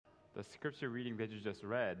the scripture reading that you just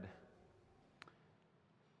read,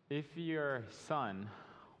 if your son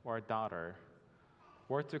or daughter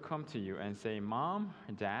were to come to you and say, "Mom,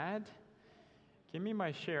 Dad, give me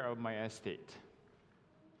my share of my estate,"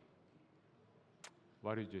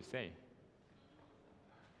 what would you say?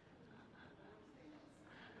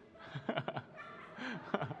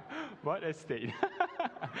 What estate?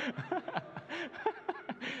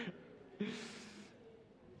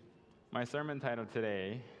 My sermon title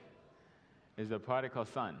today is The Prodigal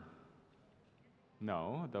Son.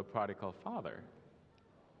 No, The Prodigal Father.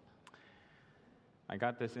 I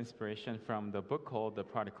got this inspiration from the book called The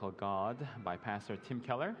Prodigal God by Pastor Tim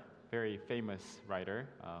Keller, very famous writer,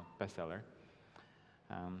 bestseller.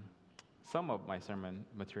 Some of my sermon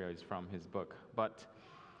material is from his book, but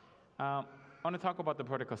I want to talk about the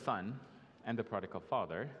prodigal son and the prodigal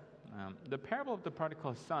father. The parable of the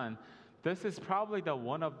prodigal son, this is probably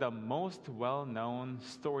one of the most well-known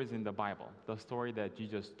stories in the Bible, the story that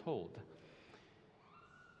Jesus told.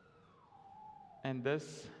 And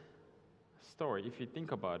this story, if you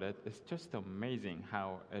think about it, it's just amazing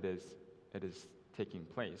how it is taking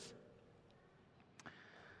place.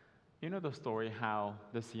 You know the story how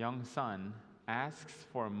this young son asks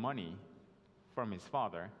for money from his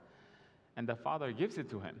father, and the father gives it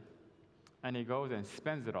to him. And he goes and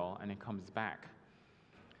spends it all, and he comes back.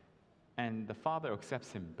 And the father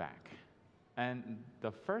accepts him back. And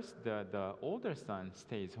the older son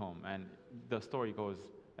stays home, and the story goes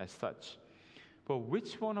as such. But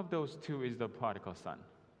which one of those two is the prodigal son?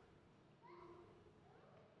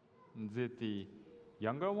 Is it the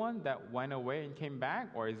younger one that went away and came back,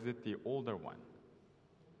 or is it the older one?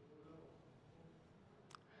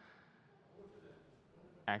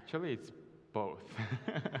 Actually, it's both.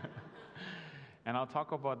 And I'll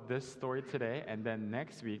talk about this story today, and then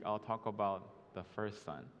next week I'll talk about the first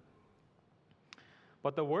son.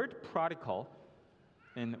 But the word prodigal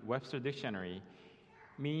in Webster Dictionary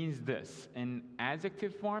means this. In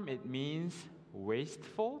adjective form, it means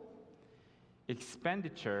wasteful,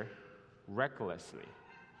 expenditure, recklessly.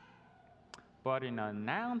 But in a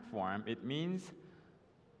noun form, it means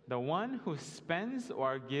the one who spends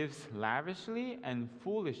or gives lavishly and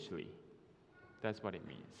foolishly. That's what it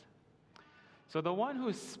means. So the one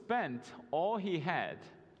who spent all he had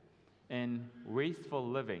in wasteful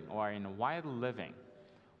living or in wild living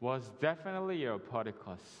was definitely a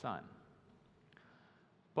prodigal son.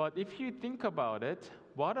 But if you think about it,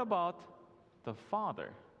 what about the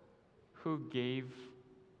father who gave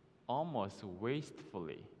almost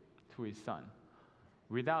wastefully to his son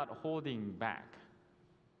without holding back?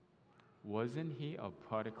 Wasn't he a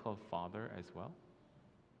prodigal father as well?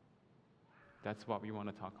 That's what we want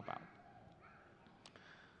to talk about.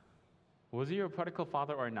 Was he a prodigal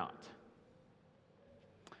father or not?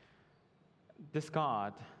 This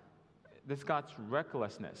God's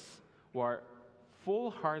recklessness or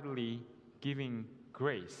full-heartedly giving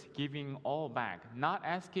grace, giving all back, not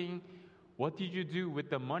asking, what did you do with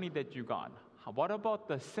the money that you got? What about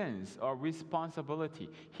the sins or responsibility?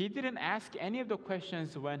 He didn't ask any of the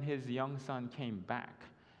questions when his young son came back,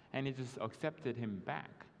 and he just accepted him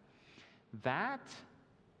back. That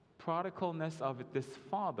prodigalness of this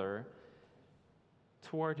father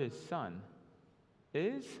toward his son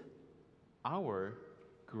is our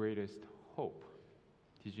greatest hope.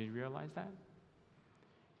 Did you realize that?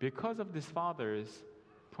 Because of this father's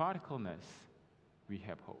prodigalness, we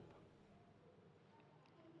have hope.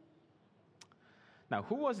 Now,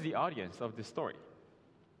 who was the audience of this story?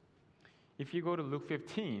 If you go to Luke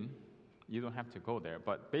 15, you don't have to go there,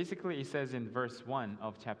 but basically it says in verse 1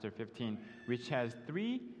 of chapter 15, which has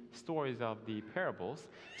 3 stories of the parables,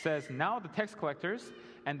 says, "Now the tax collectors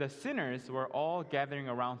and the sinners were all gathering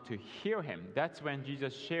around to hear him." That's when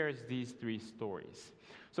Jesus shares these 3 stories.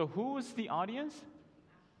 So who's the audience?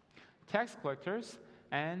 Tax collectors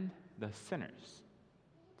and the sinners.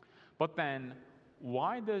 But then,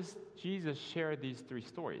 why does Jesus share these 3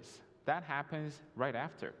 stories? That happens right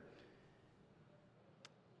after.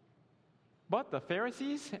 But the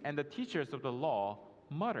Pharisees and the teachers of the law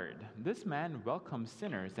muttered, "This man welcomes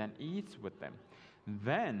sinners and eats with them."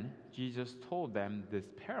 Then Jesus told them this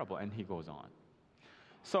parable, and he goes on.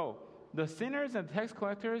 So the sinners and tax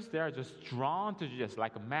collectors, they are just drawn to Jesus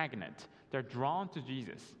like a magnet. They're drawn to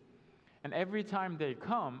Jesus. And every time they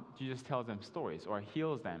come, Jesus tells them stories or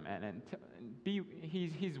heals them, and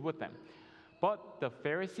he's with them. But the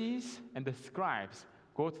Pharisees and the scribes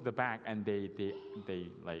go to the back and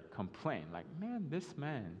they like complain, like, "Man, this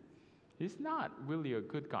man, he's not really a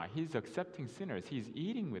good guy. He's accepting sinners. He's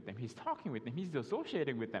eating with them. He's talking with them. He's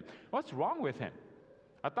associating with them. What's wrong with him?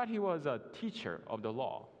 I thought he was a teacher of the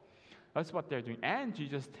law." That's what they're doing. And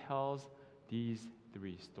Jesus tells these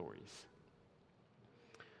three stories.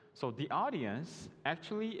 So the audience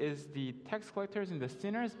actually is the tax collectors and the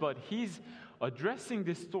sinners, but he's addressing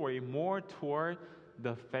this story more toward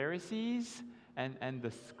the Pharisees and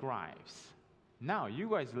the scribes. Now, you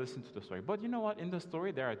guys listen to the story. But you know what? In the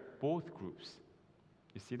story, there are both groups.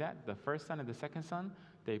 You see that? The first son and the second son,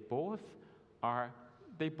 they both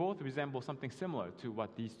resemble something similar to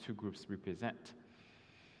what these two groups represent.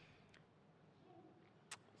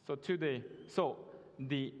 So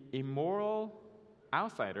the immoral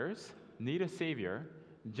outsiders need a savior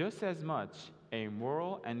just as much a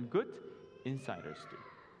moral and good insiders do.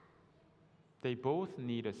 They both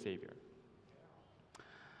need a savior.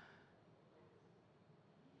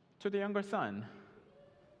 To the younger son,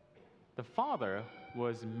 the father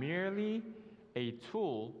was merely a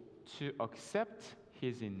tool to accept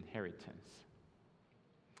his inheritance.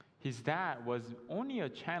 His dad was only a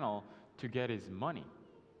channel to get his money.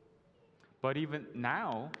 But even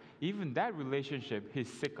now, even that relationship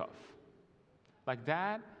he's sick of. Like,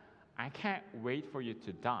 Dad, I can't wait for you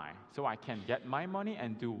to die so I can get my money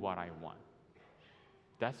and do what I want.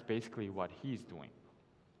 That's basically what he's doing.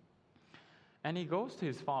 And he goes to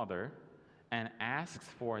his father and asks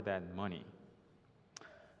for that money.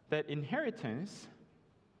 That inheritance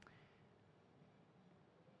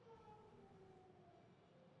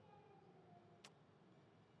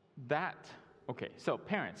okay, so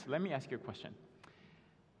parents, let me ask you a question.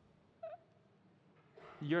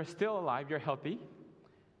 You're still alive, you're healthy,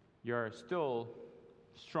 you're still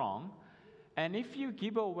strong, and if you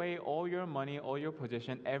give away all your money, all your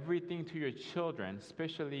possession, everything to your children,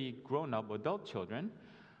 especially grown-up adult children,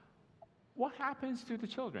 what happens to the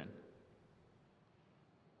children?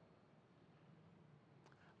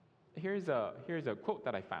 Here's a quote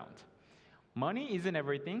that I found. Money isn't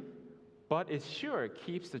everything, but it sure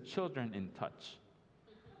keeps the children in touch.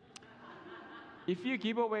 If you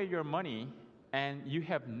give away your money and you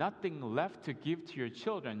have nothing left to give to your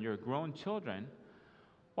children, your grown children,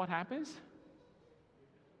 what happens?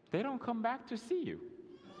 They don't come back to see you.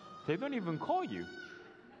 They don't even call you.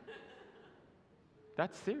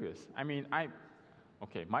 That's serious. I mean,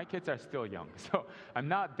 my kids are still young, so I'm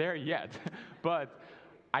not there yet, but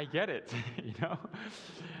I get it, you know?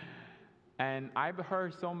 And I've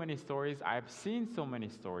heard so many stories, I've seen so many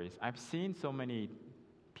stories, I've seen so many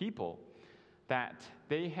people that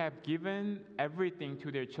they have given everything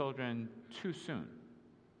to their children too soon.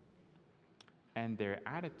 And their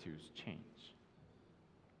attitudes change.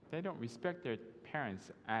 They don't respect their parents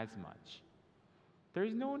as much. There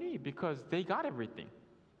is no need because they got everything.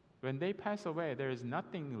 When they pass away, there is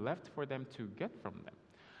nothing left for them to get from them.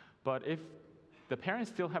 But if the parents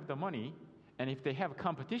still have the money, and if they have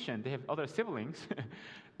competition, they have other siblings,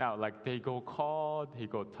 now like they go call, they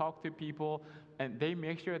go talk to people, and they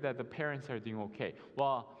make sure that the parents are doing okay.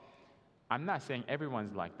 Well, I'm not saying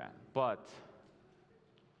everyone's like that, but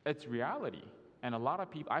it's reality. And a lot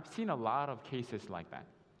of people, I've seen a lot of cases like that.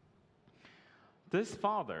 This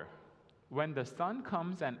father, when the son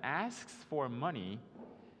comes and asks for money,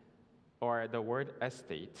 or the word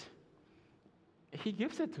estate, he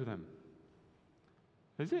gives it to them.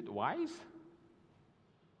 Is it wise?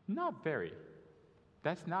 Not very.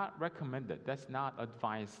 That's not recommended. That's not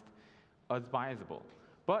advisable.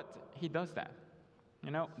 But he does that.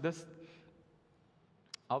 You know,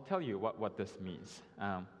 I'll tell you what this means.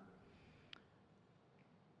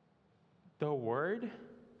 The word,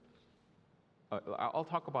 I'll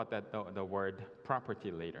talk about that, the word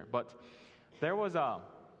property later. But there was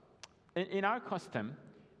in our custom,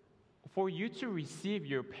 for you to receive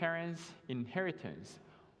your parents' inheritance,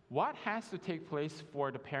 what has to take place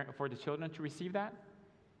for the children to receive that?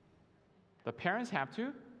 The parents have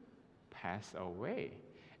to pass away.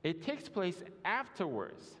 It takes place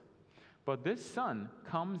afterwards. But this son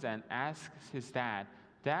comes and asks his dad,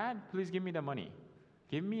 Dad, please give me the money.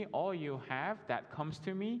 Give me all you have that comes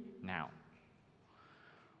to me now.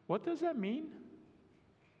 What does that mean?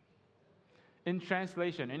 In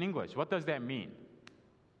translation, in English, what does that mean?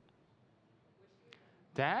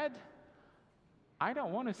 Dad, I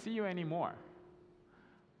don't want to see you anymore.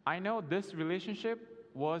 I know this relationship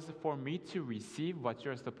was for me to receive what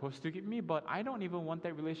you're supposed to give me, but I don't even want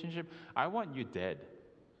that relationship. I want you dead.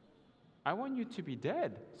 I want you to be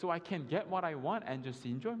dead so I can get what I want and just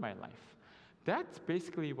enjoy my life. That's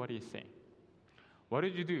basically what he's saying. What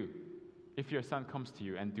did you do if your son comes to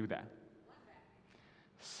you and do that?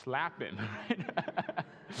 Slap him. Right?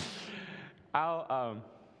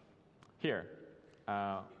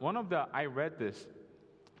 I read this.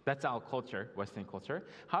 That's our culture, Western culture.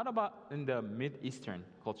 How about in the Mid-Eastern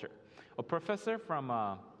culture? A professor from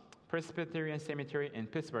Presbyterian Cemetery in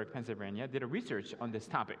Pittsburgh, Pennsylvania, did a research on this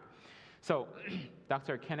topic. So,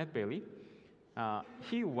 Dr. Kenneth Bailey,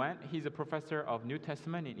 he's a professor of New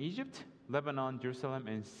Testament in Egypt, Lebanon, Jerusalem,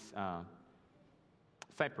 and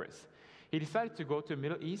Cyprus. He decided to go to the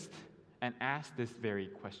Middle East and ask this very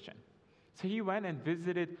question. So he went and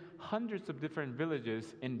visited hundreds of different villages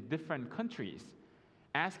in different countries,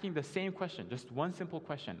 asking the same question, just one simple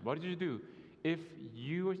question. What did you do if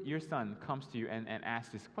your son comes to you and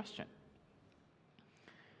asks this question?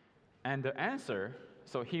 And the answer,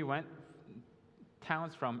 so he went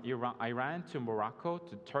towns from Iran to Morocco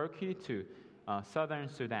to Turkey to southern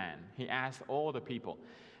Sudan. He asked all the people,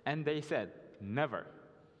 and they said, never,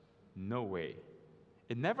 no way.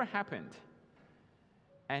 It never happened.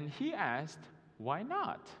 And he asked, why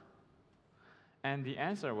not? And the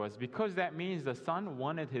answer was, because that means the son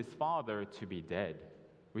wanted his father to be dead,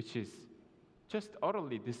 which is just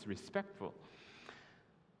utterly disrespectful.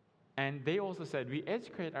 And they also said, we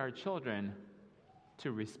educate our children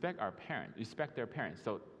to respect their parents.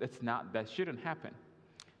 So that shouldn't happen,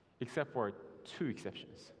 except for two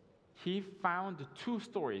exceptions. He found two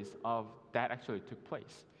stories of that actually took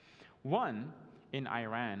place. One, in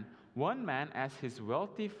Iran, one man asked his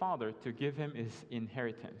wealthy father to give him his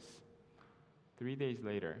inheritance. 3 days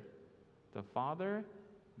later, the father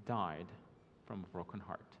died from a broken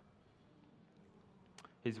heart.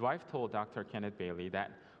 His wife told Dr. Kenneth Bailey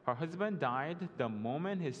that her husband died the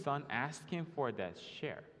moment his son asked him for that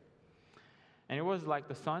share. And it was like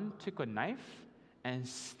the son took a knife and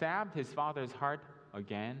stabbed his father's heart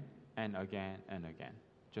again and again and again.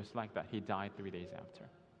 Just like that, he died 3 days after.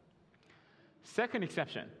 Second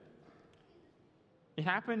exception. It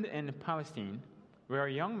happened in Palestine, where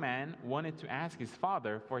a young man wanted to ask his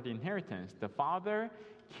father for the inheritance. The father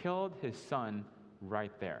killed his son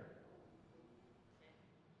right there.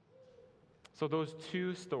 So those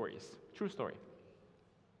two stories, true story.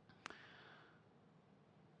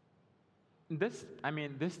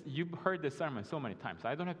 You've heard this sermon so many times, so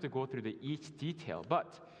I don't have to go through each detail,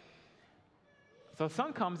 but so the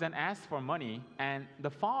son comes and asks for money, and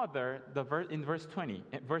the father, in verse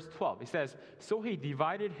 12, it says, so he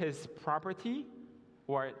divided his property,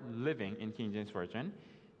 or living in King James Version,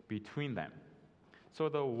 between them. So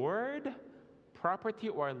the word property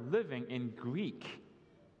or living in Greek,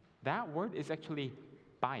 that word is actually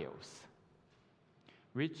bios,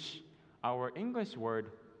 which our English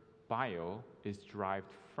word bio is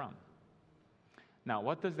derived from. Now,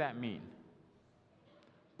 what does that mean?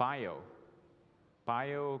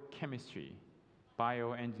 Biochemistry,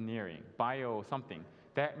 bioengineering, bio something.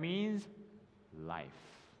 That means life.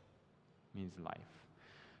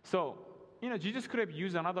 So, Jesus could have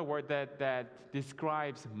used another word that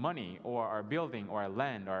describes money or a building or a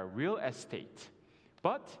land or a real estate.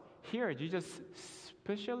 But here, Jesus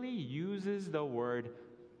specially uses the word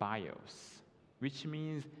bios, which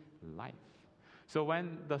means life. So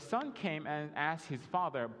when the son came and asked his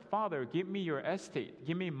father, "Father, give me your estate,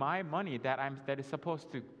 give me my money that is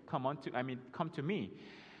supposed to come to me,"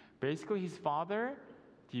 basically his father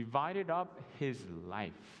divided up his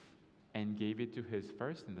life and gave it to his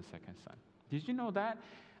first and the second son. Did you know that?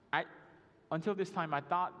 Until this time, I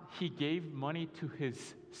thought he gave money to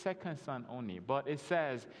his second son only, but it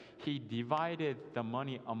says he divided the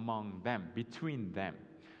money among them, between them.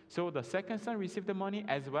 So the second son received the money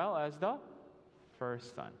as well as the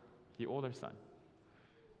first son, the older son.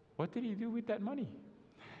 What did he do with that money?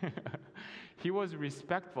 He was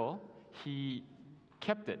respectful. He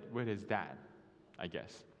kept it with his dad, I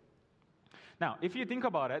guess. Now, if you think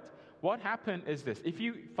about it, what happened is this. If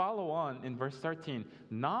you follow on in verse 13,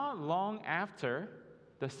 not long after,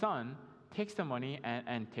 the son takes the money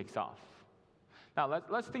and takes off. Now,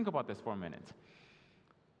 let's think about this for a minute.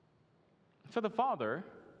 So the father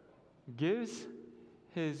gives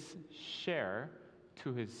his share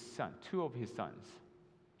to his son, two of his sons.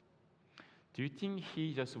 Do you think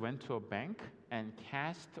he just went to a bank and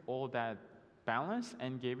cashed all that balance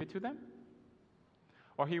and gave it to them?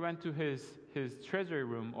 Or he went to his treasury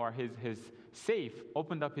room or his safe,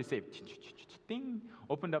 opened up his safe, ding,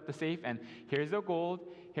 opened up the safe, and here's the gold,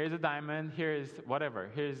 here's the diamond, here's whatever,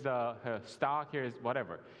 here's the stock, here's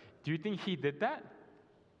whatever. Do you think he did that?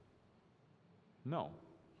 No.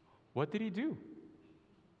 What did he do?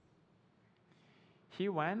 He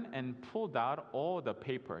went and pulled out all the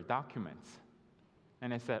paper, documents,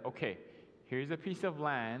 and I said, okay, here's a piece of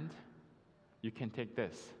land, you can take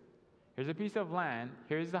this. Here's a piece of land,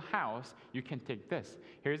 here's the house, you can take this.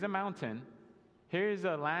 Here's a mountain, here's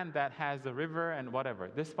a land that has a river and whatever.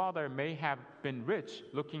 This father may have been rich,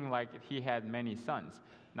 looking like he had many servants.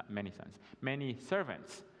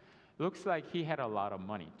 looks like he had a lot of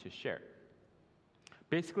money to share.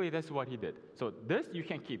 Basically, that's what he did. So this you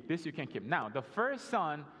can keep, this you can keep. Now, the first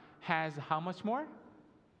son has how much more?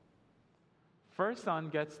 First son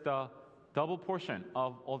gets the double portion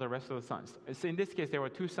of all the rest of the sons. So in this case, there were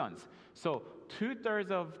two sons. So 2/3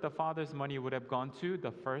 of the father's money would have gone to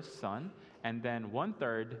the first son, and then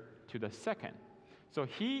 1/3 to the second. So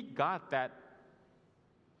he got that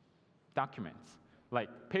documents, like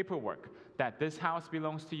paperwork, that this house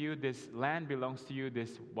belongs to you, this land belongs to you,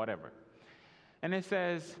 this whatever. And it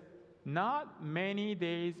says, not many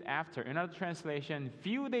days after, another translation,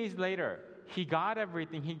 few days later, he got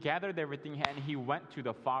everything, he gathered everything, and he went to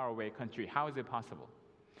the faraway country. How is it possible?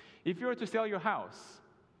 If you were to sell your house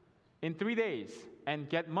in 3 days and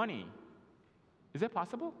get money, is it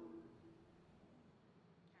possible?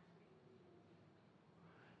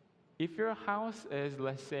 If your house is,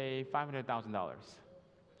 let's say, $500,000,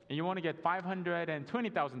 and you want to get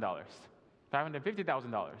 $520,000,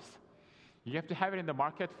 $550,000, you have to have it in the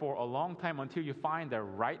market for a long time until you find the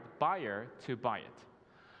right buyer to buy it.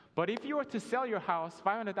 But if you were to sell your house,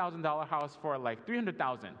 $500,000 house for like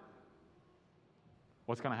 $300,000,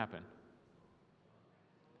 what's going to happen?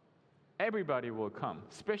 Everybody will come.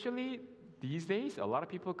 Especially these days, a lot of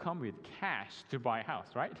people come with cash to buy a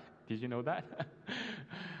house, right? Did you know that?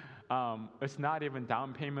 It's not even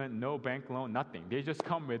down payment, no bank loan, nothing. They just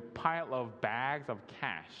come with pile of bags of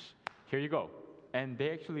cash. Here you go. And they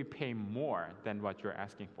actually pay more than what you're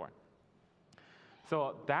asking for.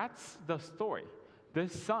 So that's the story.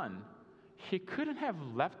 This son, he couldn't have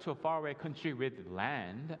left to a faraway country with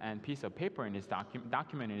land and piece of paper in his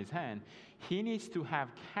document in his hand. He needs to have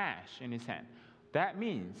cash in his hand. That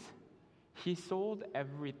means he sold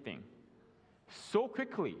everything so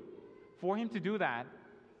quickly. For him to do that,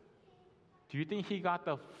 do you think he got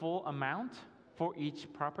the full amount for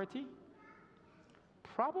each property?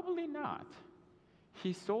 Probably not.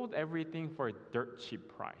 He sold everything for a dirt cheap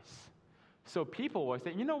price. So people will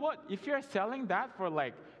say, you know what? If you're selling that for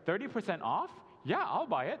like 30% off, yeah, I'll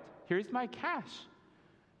buy it. Here's my cash.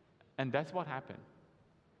 And that's what happened.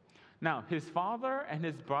 Now, his father and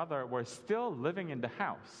his brother were still living in the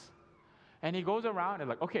house. And he goes around and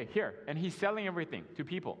like, okay, here. And he's selling everything to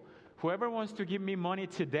people. Whoever wants to give me money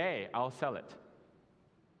today, I'll sell it.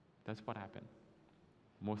 That's what happened,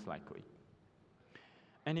 most likely.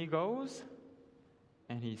 And he goes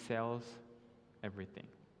and he sells everything.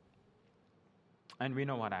 And we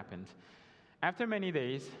know what happened. After many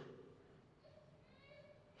days,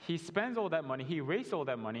 he spends all that money, he wastes all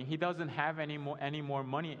that money, he doesn't have any more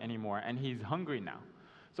money anymore, and he's hungry now.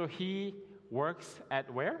 So he works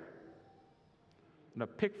at where? The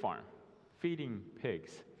pig farm, feeding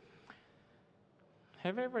pigs.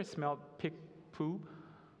 Have you ever smelled pig poop?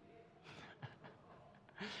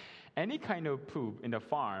 Any kind of poop in the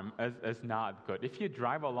farm is not good. If you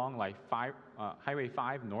drive along like Highway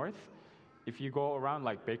 5 North, if you go around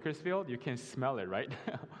like Bakersfield, you can smell it, right?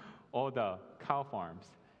 All the cow farms.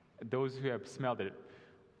 Those who have smelled it,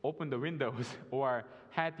 open the windows or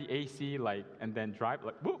had the AC like, and then drive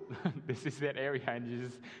like, whoop, this is that area, and you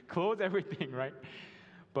just close everything, right?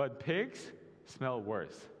 But pigs smell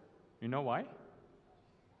worse. You know why?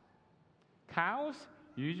 Cows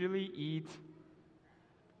usually eat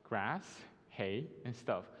grass, hay, and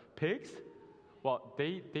stuff. Pigs, well,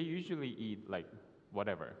 they usually eat like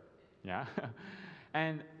whatever, yeah?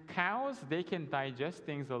 And cows, they can digest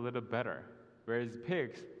things a little better, whereas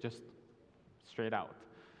pigs just straight out.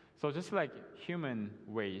 So just like human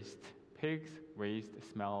waste, pigs' waste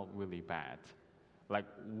smell really bad, like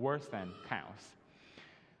worse than cows.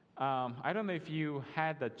 I don't know if you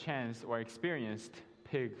had the chance or experienced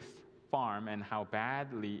pigs' farm and how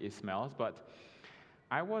badly it smells, but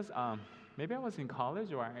I was, maybe I was in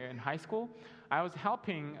college or in high school. I was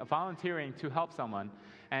volunteering to help someone.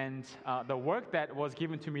 And the work that was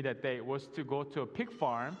given to me that day was to go to a pig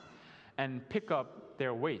farm and pick up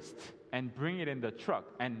their waste and bring it in the truck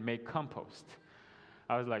and make compost.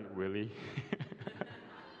 I was like, really?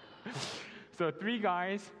 So 3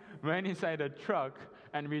 guys went inside the truck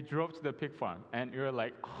and we drove to the pig farm. And we were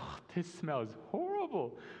like, oh, this smells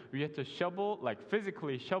horrible. We had to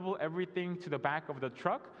physically shovel everything to the back of the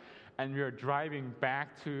truck, and we were driving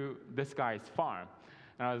back to this guy's farm.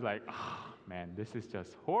 And I was like, oh, man, this is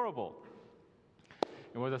just horrible.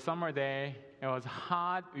 It was a summer day. It was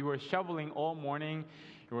hot. We were shoveling all morning.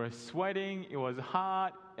 We were sweating. It was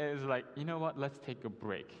hot. It was like, you know what? Let's take a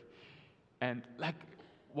break. And like,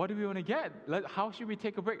 what do we want to get? How should we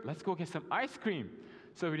take a break? Let's go get some ice cream.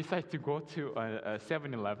 So we decided to go to a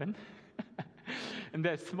 7-Eleven. In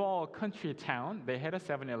that small country town, they had a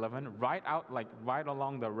 7-Eleven right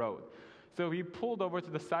along the road. So we pulled over to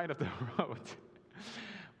the side of the road.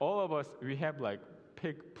 All of us, we have like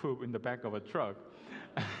pig poop in the back of a truck.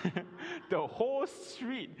 The whole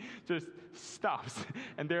street just stops,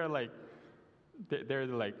 and they're like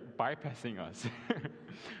bypassing us.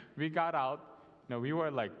 We got out. We were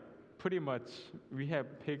like pretty much, we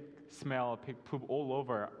had pig smell, pig poop all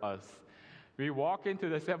over us. We walk into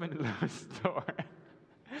the 7-Eleven store,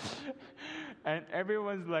 and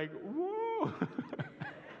everyone's like, woo!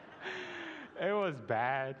 It was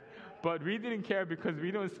bad, but we didn't care because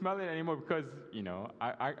we don't smell it anymore because,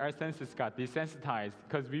 our senses got desensitized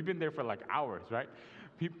because we've been there for like hours, right?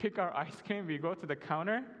 We pick our ice cream, we go to the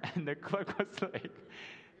counter, and the clerk was like,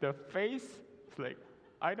 the face, it's like,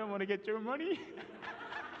 I don't want to get your money.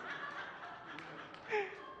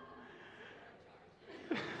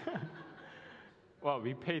 Well,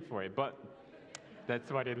 we paid for it, but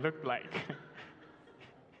that's what it looked like.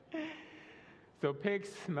 So pigs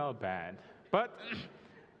smell bad. But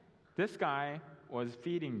this guy was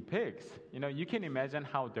feeding pigs. You can imagine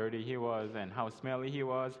how dirty he was and how smelly he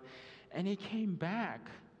was. And he came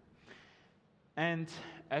back. And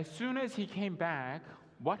as soon as he came back,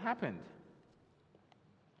 what happened?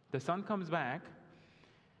 The son comes back,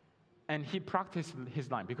 and he practiced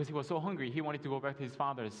his line because he was so hungry. He wanted to go back to his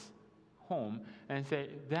father's home and say,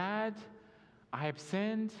 Dad, I have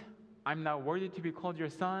sinned. I'm not worthy to be called your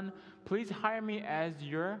son. Please hire me as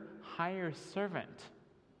your hired servant.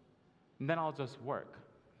 And then I'll just work.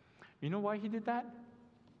 You know why he did that?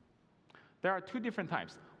 There are two different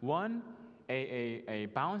types. One, a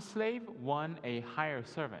bound slave. One, a hired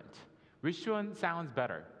servant. Which one sounds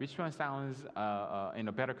better? Which one sounds in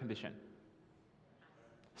a better condition?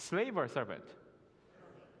 Slave or servant?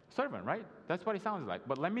 Servant, right? That's what it sounds like.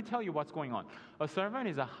 But let me tell you what's going on. A servant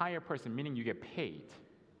is a hired person, meaning you get paid.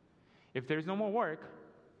 If there's no more work,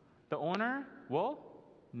 the owner will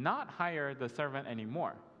not hire the servant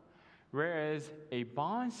anymore. Whereas a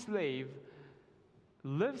bond slave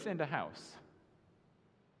lives in the house,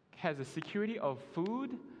 has a security of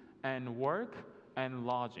food and work and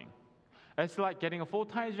lodging. It's like getting a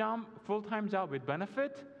full-time job with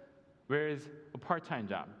benefit, whereas a part-time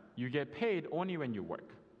job. You get paid only when you work.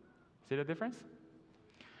 See the difference?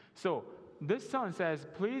 So this son says,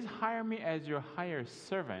 please hire me as your hired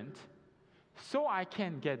servant so I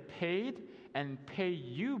can get paid and pay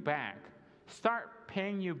you back. Start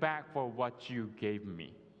paying you back for what you gave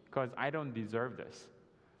me because I don't deserve this.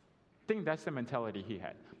 I think that's the mentality he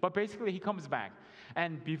had. But basically he comes back.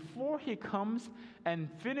 And before he comes and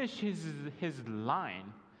finishes his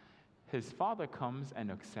line, his father comes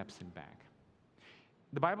and accepts him back.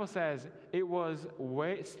 The Bible says it was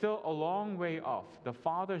still a long way off. The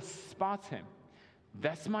father spots him.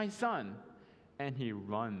 That's my son. And he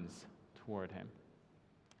runs toward him,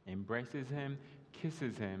 embraces him,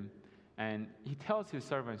 kisses him, and he tells his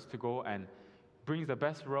servants to go and brings the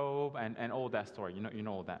best robe and all that story. You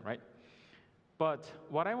know all that, right? But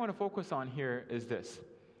what I want to focus on here is this.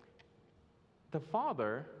 The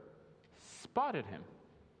father spotted him.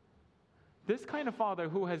 This kind of father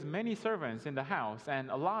who has many servants in the house and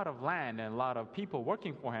a lot of land and a lot of people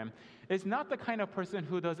working for him is not the kind of person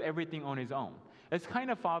who does everything on his own. It's kind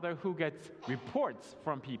of father who gets reports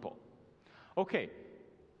from people. Okay,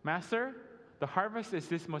 master, the harvest is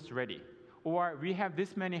this much ready. Or we have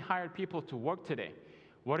this many hired people to work today.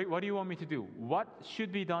 What do you want me to do? What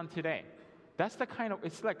should be done today? That's the kind of,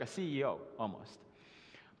 it's like a CEO almost.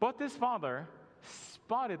 But this father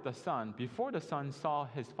spotted the son. Before the son saw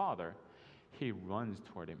his father, he runs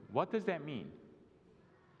toward him. What does that mean?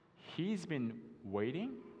 He's been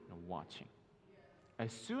waiting and watching.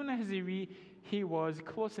 As soon as he was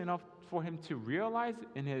close enough for him to realize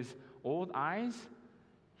in his old eyes,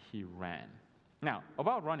 he ran. Now,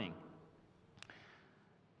 about running.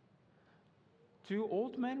 Do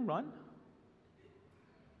old men run?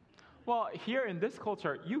 Well, here in this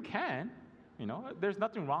culture, you can. There's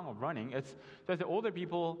nothing wrong with running. It's just that older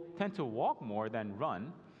people tend to walk more than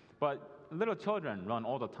run, but little children run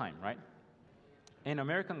all the time, right? In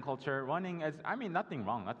American culture, running is, nothing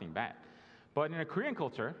wrong, nothing bad. But in a Korean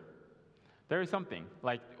culture, there is something,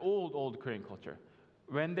 like old Korean culture.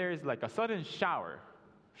 When there is like a sudden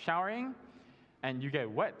showering, and you get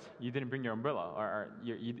wet, you didn't bring your umbrella, or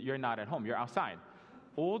you're not at home, you're outside.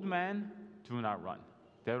 Old men do not run.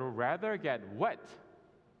 They would rather get wet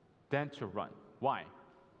than to run. Why?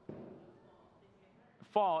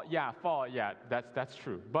 Fall, that's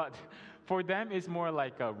true. But for them, it's more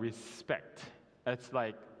like a respect. It's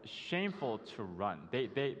like shameful to run.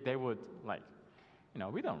 They would like,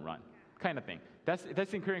 we don't run, kind of thing.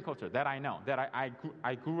 That's in Korean culture that I know, that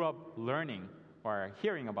I grew up learning or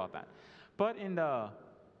hearing about that. But in the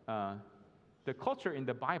the culture in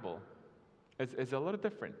the Bible is a little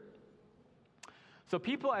different. So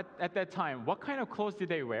people at that time, what kind of clothes did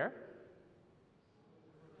they wear?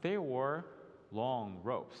 They wore long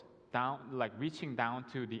robes, down, like reaching down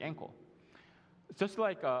to the ankle. Just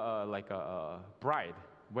like a bride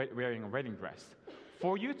wearing a wedding dress.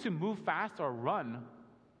 For you to move fast or run,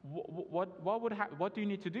 what do you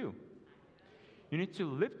need to do? You need to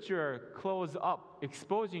lift your clothes up,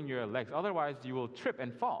 exposing your legs. Otherwise, you will trip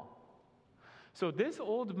and fall. So this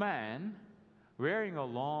old man, wearing a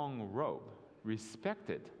long robe,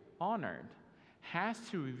 respected, honored, has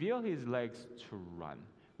to reveal his legs to run,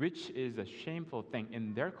 which is a shameful thing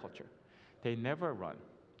in their culture. They never run.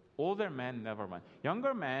 Older men never run.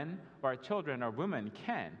 Younger men or children or women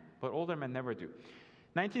can, but older men never do.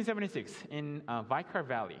 1976, in Vicar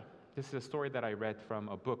Valley, this is a story that I read from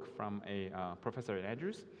a book from a professor at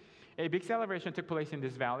Andrews. A big celebration took place in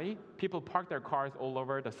this valley. People parked their cars all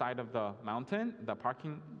over the side of the mountain, the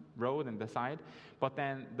parking road and the side. But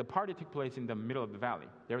then the party took place in the middle of the valley.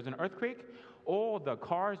 There was an earthquake. All the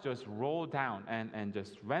cars just rolled down and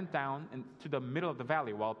just went down into the middle of the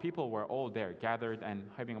valley while people were all there gathered and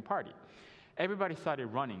having a party. Everybody started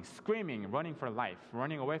running, screaming, running for life,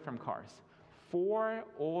 running away from cars. 4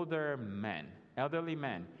 older men, elderly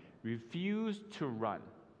men, refused to run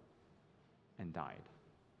and died.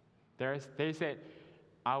 They said,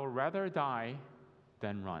 I would rather die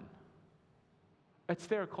than run. It's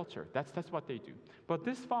their culture. That's what they do. But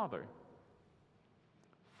this father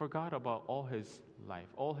forgot about all his life,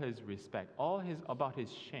 all his respect, about his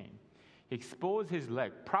shame. He exposed his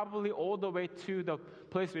leg, probably all the way to the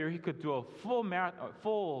place where he could do a full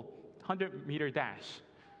 100-meter dash.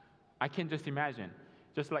 I can just imagine.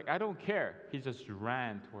 Just like, I don't care. He just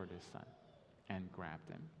ran toward his son and grabbed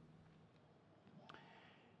him.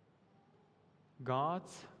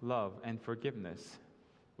 God's love and forgiveness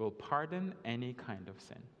will pardon any kind of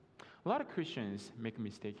sin. A lot of Christians make a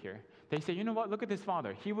mistake here. They say, you know what, look at this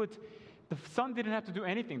father. The son didn't have to do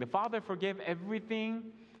anything. The father forgave everything.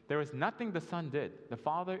 There was nothing the son did. The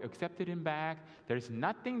father accepted him back. There's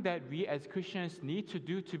nothing that we as Christians need to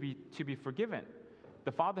do to be forgiven.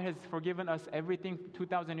 The Father has forgiven us everything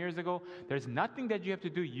 2,000 years ago. There's nothing that you have to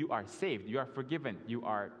do. You are saved. You are forgiven.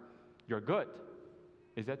 You're good.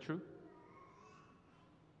 Is that true?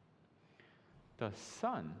 The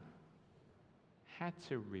son had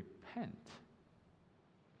to repent,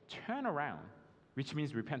 turn around, which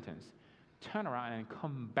means repentance, turn around and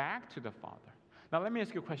come back to the Father. Now let me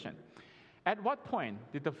ask you a question. At what point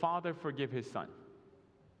did the Father forgive his son?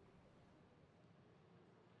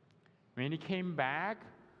 When he came back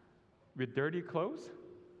with dirty clothes?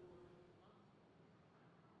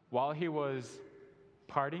 While he was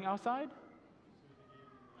partying outside?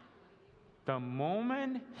 The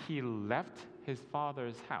moment he left his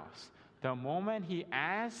father's house, the moment he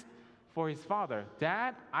asked for his father,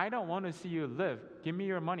 Dad, I don't want to see you live. Give me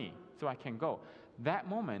your money so I can go. That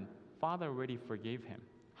moment, Father already forgave him.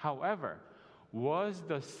 However, was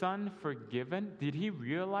the son forgiven? Did he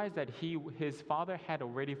realize that his father had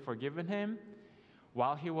already forgiven him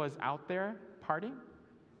while he was out there partying?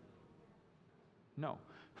 No.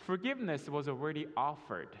 Forgiveness was already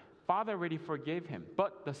offered. Father already forgave him.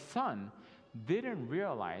 But the son didn't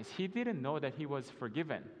realize, he didn't know that he was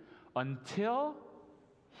forgiven until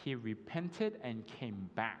he repented and came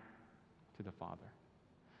back to the Father.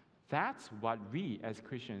 That's what we as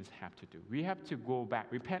Christians have to do. We have to go back,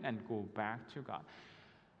 repent and go back to God.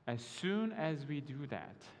 As soon as we do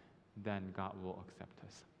that, then God will accept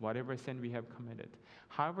us. Whatever sin we have committed,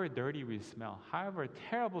 however dirty we smell, however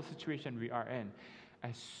terrible situation we are in,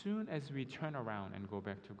 as soon as we turn around and go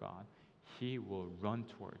back to God, He will run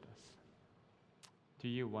toward us. Do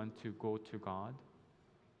you want to go to God?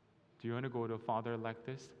 Do you want to go to a father like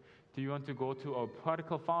this? Do you want to go to a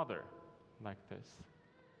prodigal father like this?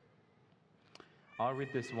 I'll read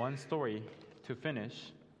this one story to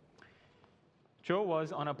finish. Joe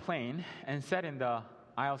was on a plane and sat in the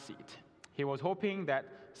aisle seat. He was hoping that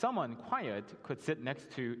someone quiet could sit next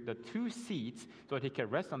to the 2 seats so that he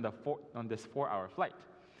could rest on this 4-hour flight.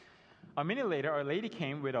 A minute later, a lady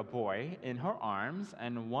came with a boy in her arms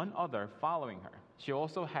and one other following her. She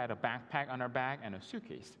also had a backpack on her back and a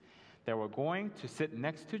suitcase. They were going to sit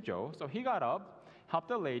next to Joe, so he got up, helped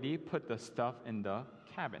the lady put the stuff in the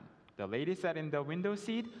cabin. The lady sat in the window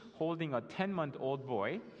seat holding a 10-month-old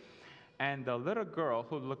boy, and the little girl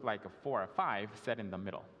who looked like a 4 or 5 sat in the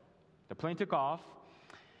middle. The plane took off,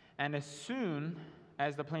 and as soon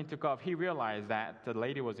as the plane took off, he realized that the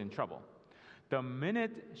lady was in trouble. The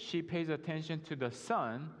minute she pays attention to the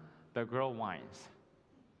son, the girl whines.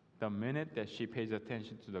 The minute that she pays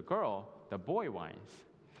attention to the girl, the boy whines.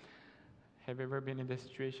 Have you ever been in this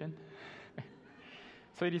situation?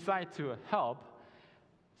 So he decided to help.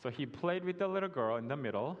 So he played with the little girl in the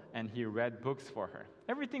middle and he read books for her.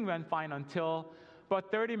 Everything went fine until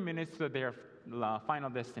about 30 minutes to their final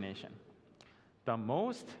destination. The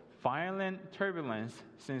most violent turbulence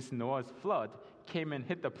since Noah's flood came and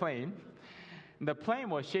hit the plane. The plane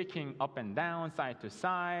was shaking up and down, side to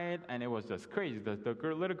side, and it was just crazy. The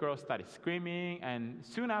little girl started screaming, and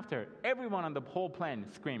soon after, everyone on the whole plane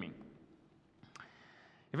screaming.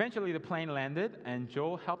 Eventually, the plane landed, and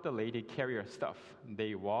Joel helped the lady carry her stuff.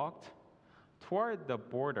 They walked toward the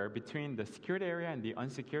border between the secured area and the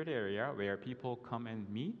unsecured area where people come and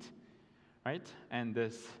meet, right? And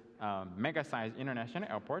this mega-sized international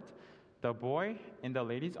airport, the boy in the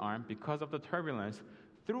lady's arm, because of the turbulence,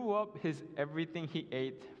 threw up his everything he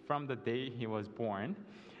ate from the day he was born.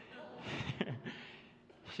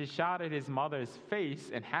 She shot at his mother's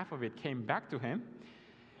face, and half of it came back to him.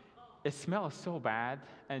 It smelled so bad,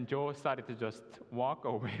 and Joel started to just walk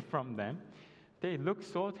away from them. They looked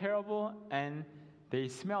so terrible, and they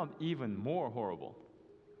smelled even more horrible.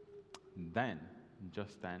 Then,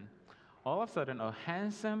 just then, all of a sudden, a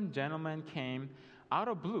handsome gentleman came out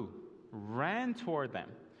of blue, ran toward them.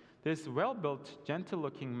 This well-built,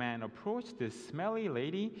 gentle-looking man approached this smelly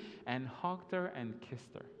lady and hugged her and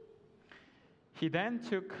kissed her. He then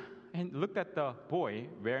took and looked at the boy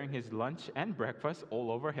wearing his lunch and breakfast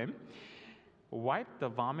all over him, wiped the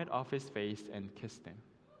vomit off his face, and kissed him.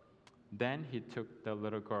 Then he took the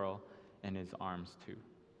little girl in his arms too.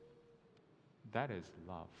 That is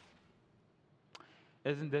love.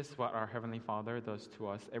 Isn't this what our Heavenly Father does to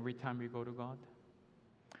us every time we go to God?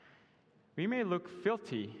 We may look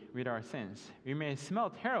filthy with our sins. We may smell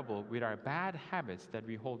terrible with our bad habits that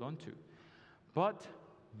we hold on to. But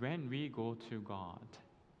when we go to God,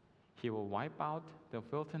 He will wipe out the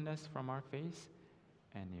filthiness from our face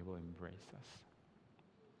and He will embrace us.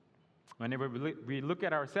 Whenever we look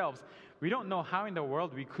at ourselves, we don't know how in the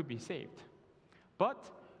world we could be saved. But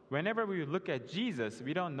whenever we look at Jesus,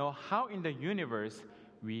 we don't know how in the universe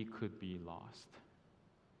we could be lost.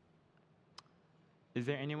 Is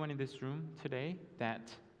there anyone in this room today that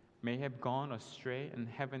may have gone astray and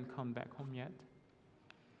haven't come back home yet?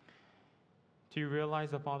 Do you realize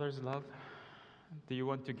the Father's love? Do you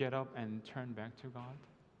want to get up and turn back to God?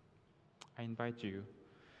 I invite you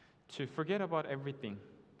to forget about everything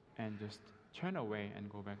and just turn away and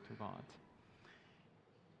go back to God.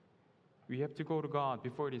 We have to go to God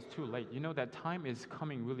before it is too late. You know that time is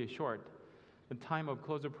coming really short. The time of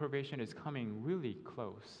close of probation is coming really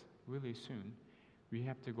close, really soon. We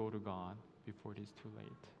have to go to God before it is too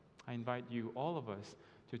late. I invite you, all of us,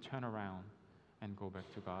 to turn around and go back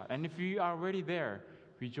to God. And if you are already there,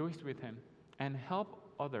 rejoice with Him and help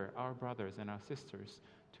our brothers and our sisters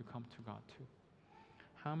to come to God too.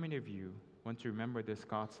 How many of you want to remember this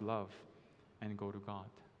God's love and go to God?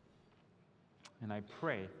 And I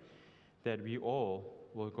pray that we all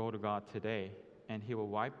will go to God today and He will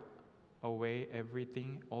wipe away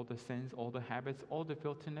everything, all the sins, all the habits, all the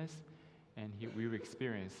filthiness, and we will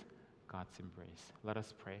experience God's embrace. Let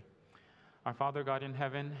us pray. Our Father God in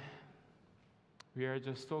heaven, we are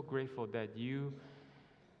just so grateful that you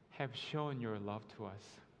have shown your love to us.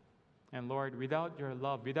 And Lord, without your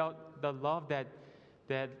love, without the love that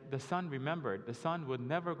the Son remembered, the Son would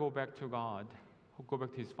never go back to God, go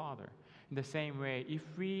back to his Father. In the same way, if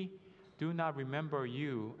we do not remember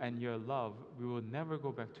you and your love, we will never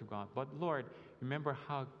go back to God. But Lord, remember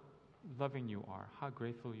how loving you are, how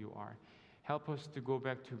grateful you are. Help us to go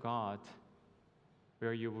back to God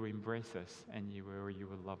where you will embrace us and where you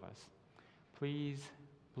will love us. Please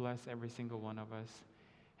bless every single one of us.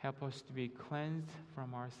 Help us to be cleansed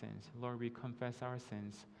from our sins. Lord, we confess our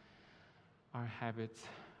sins, our habits,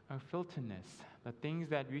 our filthiness, the things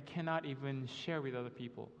that we cannot even share with other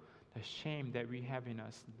people, the shame that we have in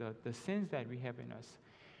us, the sins that we have in us.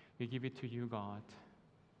 We give it to you, God.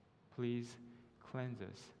 Please cleanse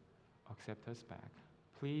us, accept us back.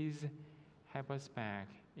 Please have us back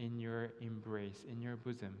in your embrace, in your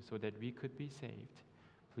bosom, so that we could be saved.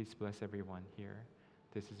 Please bless everyone here.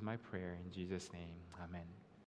 This is my prayer in Jesus' name. Amen.